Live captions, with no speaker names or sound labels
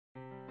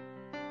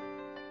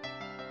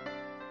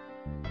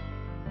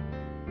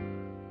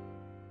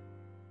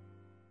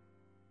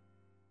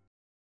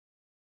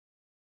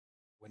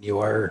When you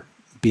are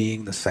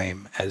being the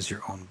same as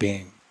your own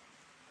being,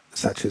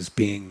 such as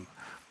being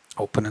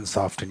open and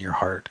soft in your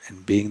heart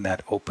and being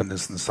that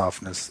openness and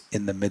softness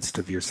in the midst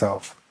of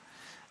yourself,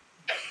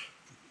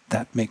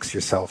 that makes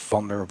yourself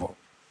vulnerable,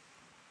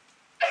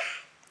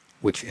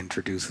 which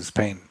introduces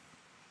pain.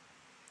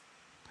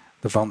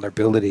 The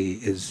vulnerability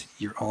is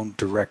your own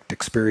direct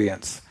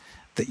experience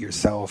that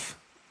yourself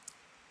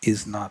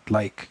is not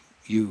like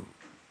you.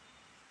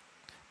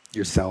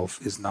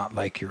 Yourself is not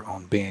like your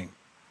own being.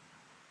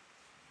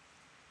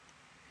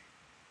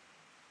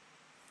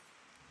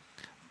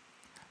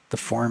 The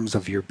forms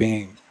of your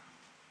being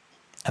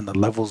and the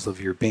levels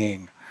of your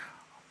being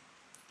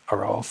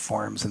are all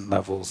forms and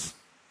levels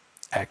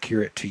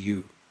accurate to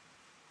you,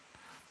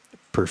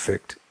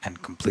 perfect and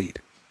complete.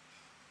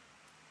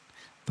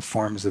 The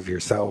forms of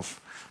yourself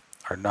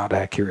are not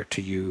accurate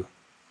to you,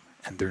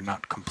 and they're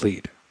not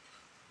complete.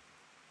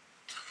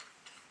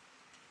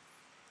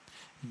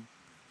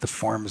 The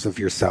forms of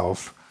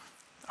yourself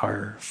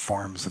are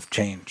forms of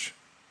change.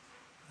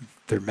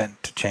 They're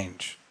meant to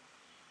change.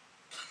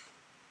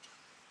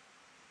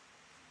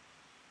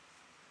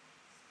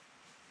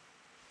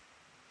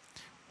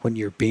 When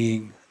you're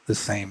being the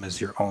same as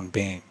your own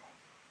being,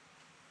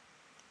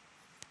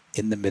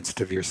 in the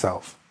midst of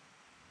yourself,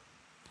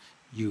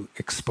 you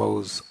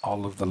expose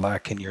all of the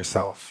lack in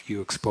yourself. You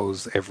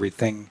expose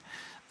everything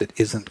that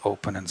isn't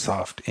open and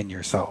soft in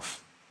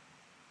yourself.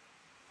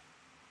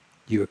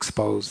 You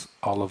expose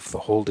all of the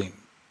holding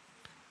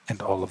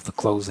and all of the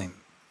closing,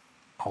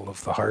 all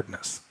of the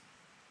hardness.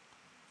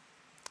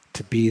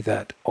 To be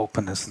that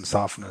openness and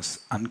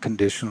softness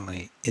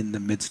unconditionally in the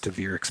midst of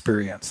your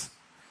experience,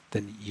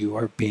 then you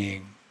are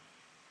being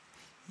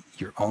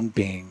your own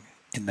being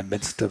in the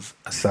midst of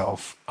a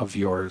self of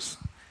yours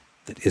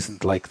that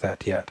isn't like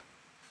that yet.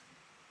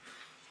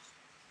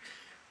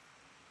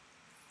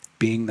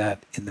 Being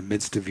that in the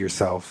midst of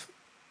yourself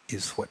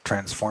is what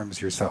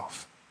transforms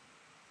yourself.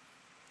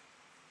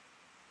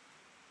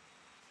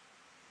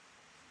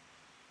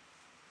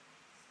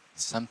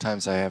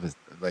 Sometimes I have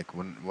like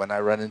when I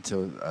run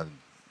into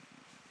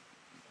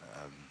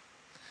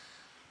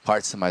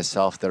parts of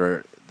myself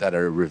that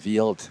are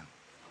revealed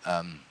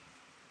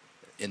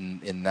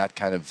in that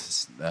kind of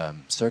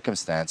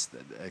circumstance,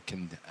 that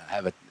can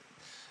have a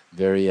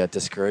very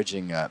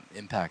discouraging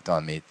impact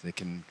on me. That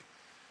can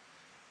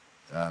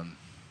kind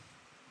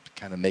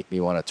of make me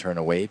want to turn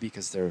away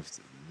because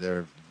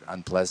they're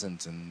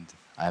unpleasant and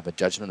I have a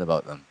judgment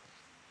about them.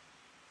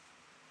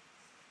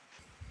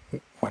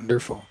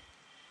 Wonderful.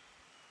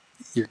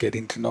 You're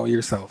getting to know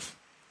yourself.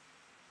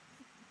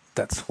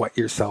 That's what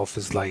yourself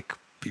is like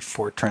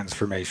before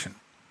transformation.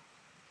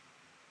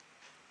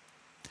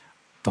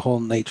 The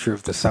whole nature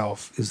of the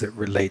self is it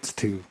relates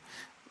to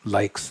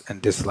likes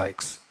and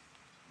dislikes,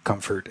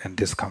 comfort and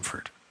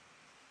discomfort.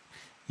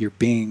 Your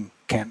being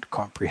can't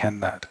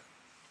comprehend that.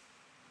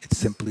 It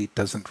simply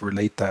doesn't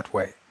relate that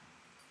way.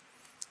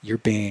 Your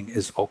being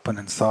is open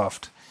and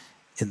soft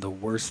in the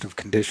worst of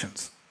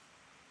conditions.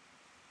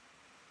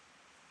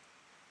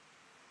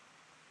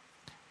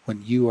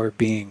 When you are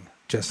being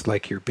just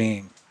like your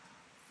being,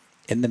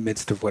 in the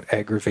midst of what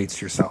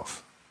aggravates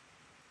yourself,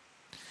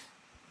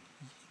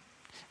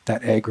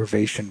 that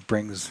aggravation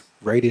brings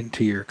right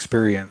into your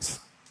experience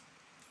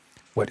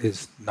what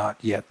is not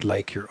yet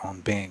like your own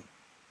being.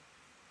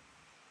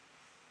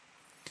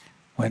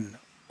 When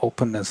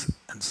openness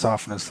and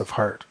softness of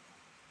heart,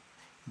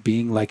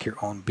 being like your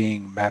own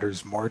being,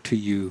 matters more to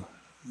you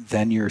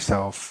than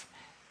yourself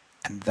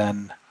and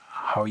than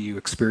how you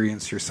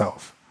experience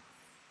yourself,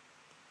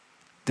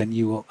 then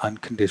you will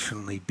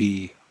unconditionally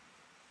be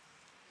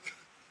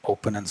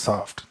open and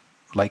soft,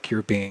 like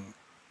your being,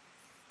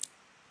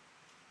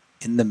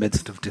 in the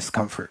midst of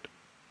discomfort,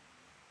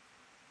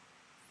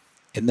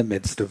 in the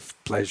midst of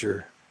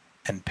pleasure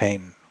and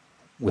pain,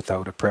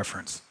 without a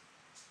preference.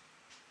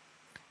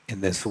 In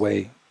this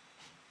way,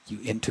 you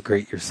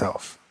integrate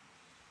yourself.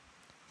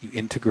 You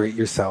integrate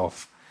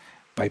yourself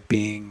by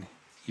being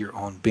your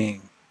own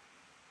being,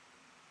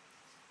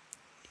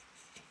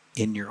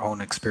 in your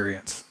own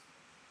experience,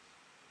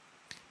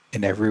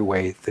 in every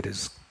way that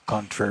is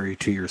contrary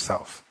to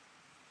yourself.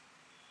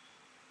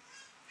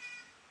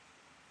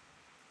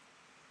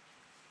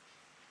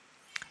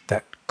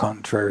 That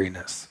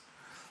contrariness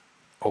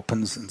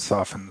opens and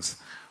softens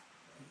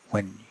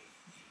when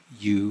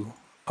you,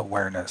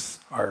 awareness,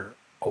 are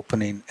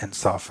opening and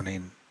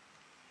softening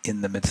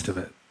in the midst of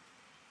it.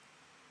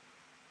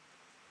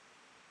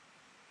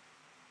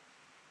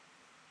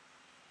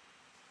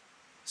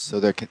 So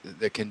there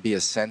can be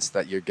a sense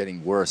that you're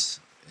getting worse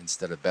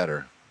instead of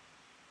better.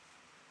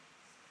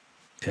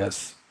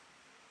 Yes.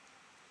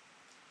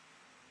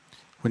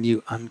 When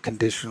you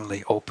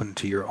unconditionally open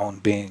to your own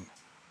being,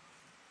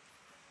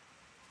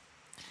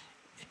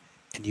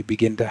 and you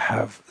begin to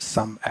have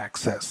some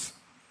access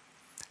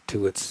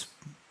to its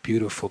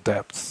beautiful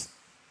depths,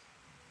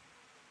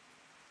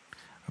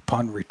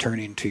 upon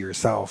returning to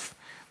yourself,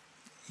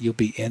 you'll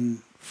be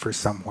in for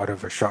somewhat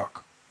of a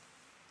shock,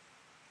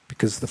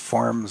 because the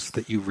forms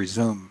that you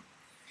resume,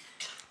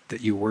 that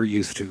you were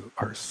used to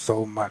are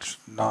so much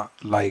not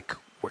like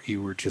what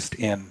you were just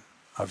in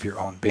of your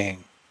own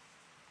being.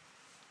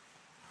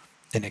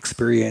 In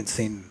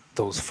experiencing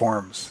those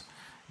forms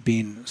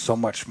being so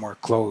much more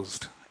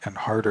closed and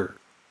harder,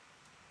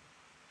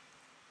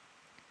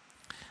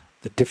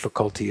 the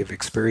difficulty of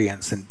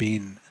experience and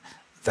being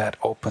that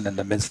open in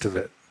the midst of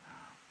it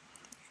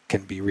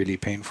can be really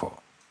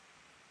painful.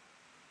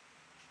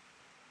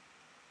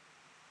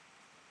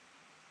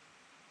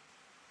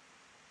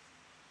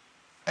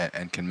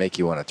 And can make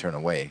you want to turn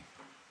away.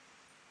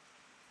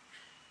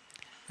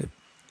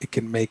 It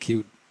can make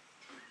you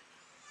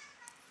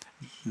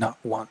not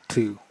want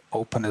to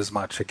open as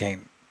much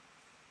again.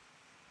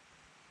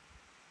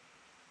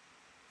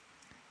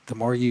 The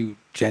more you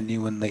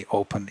genuinely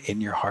open in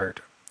your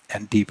heart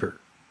and deeper,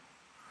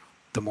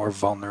 the more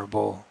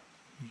vulnerable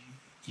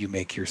you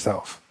make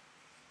yourself.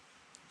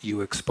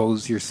 You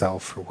expose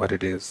yourself for what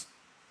it is.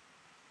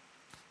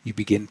 You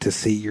begin to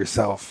see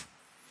yourself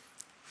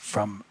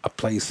from a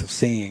place of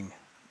seeing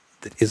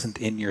that isn't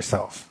in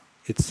yourself.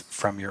 It's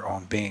from your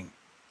own being.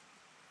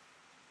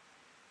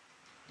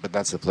 But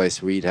that's a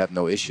place where you'd have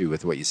no issue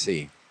with what you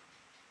see.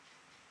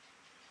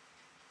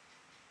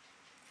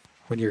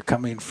 When you're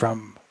coming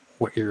from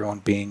what your own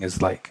being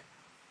is like,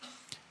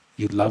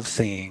 you love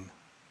seeing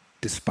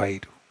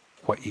despite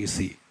what you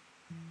see.